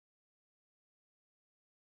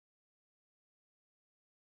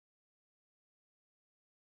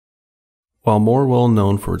While more well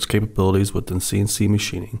known for its capabilities within CNC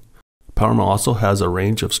machining, PowerMill also has a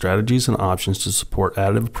range of strategies and options to support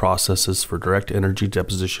additive processes for direct energy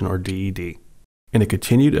deposition or DED. In a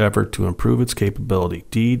continued effort to improve its capability,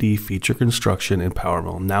 DED feature construction in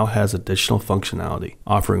PowerMill now has additional functionality,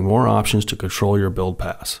 offering more options to control your build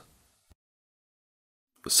paths.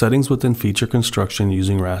 Settings within feature construction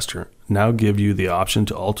using Raster now give you the option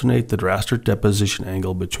to alternate the Raster deposition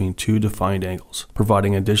angle between two defined angles,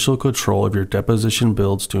 providing additional control of your deposition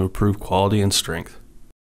builds to improve quality and strength.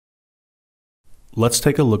 Let's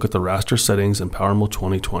take a look at the Raster settings in PowerMill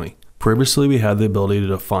 2020. Previously, we had the ability to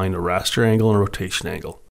define a raster angle and rotation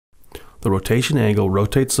angle. The rotation angle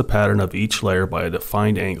rotates the pattern of each layer by a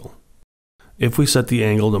defined angle. If we set the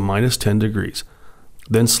angle to -10 degrees,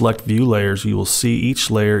 then select View Layers, you will see each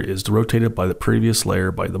layer is rotated by the previous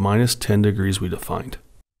layer by the -10 degrees we defined.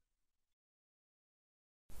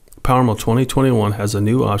 PowerMill 2021 has a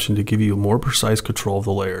new option to give you more precise control of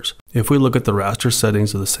the layers. If we look at the raster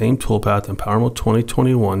settings of the same toolpath in PowerMill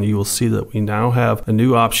 2021, you will see that we now have a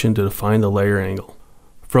new option to define the layer angle.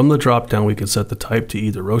 From the drop-down, we can set the type to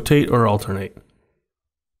either rotate or alternate.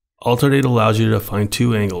 Alternate allows you to define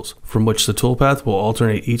two angles, from which the toolpath will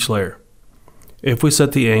alternate each layer. If we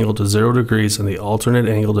set the angle to 0 degrees and the alternate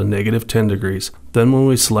angle to -10 degrees, then when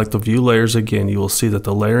we select the view layers again, you will see that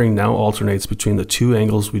the layering now alternates between the two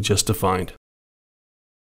angles we just defined.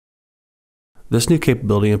 This new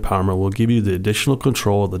capability in PowerMill will give you the additional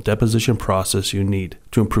control of the deposition process you need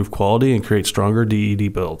to improve quality and create stronger DED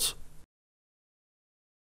builds.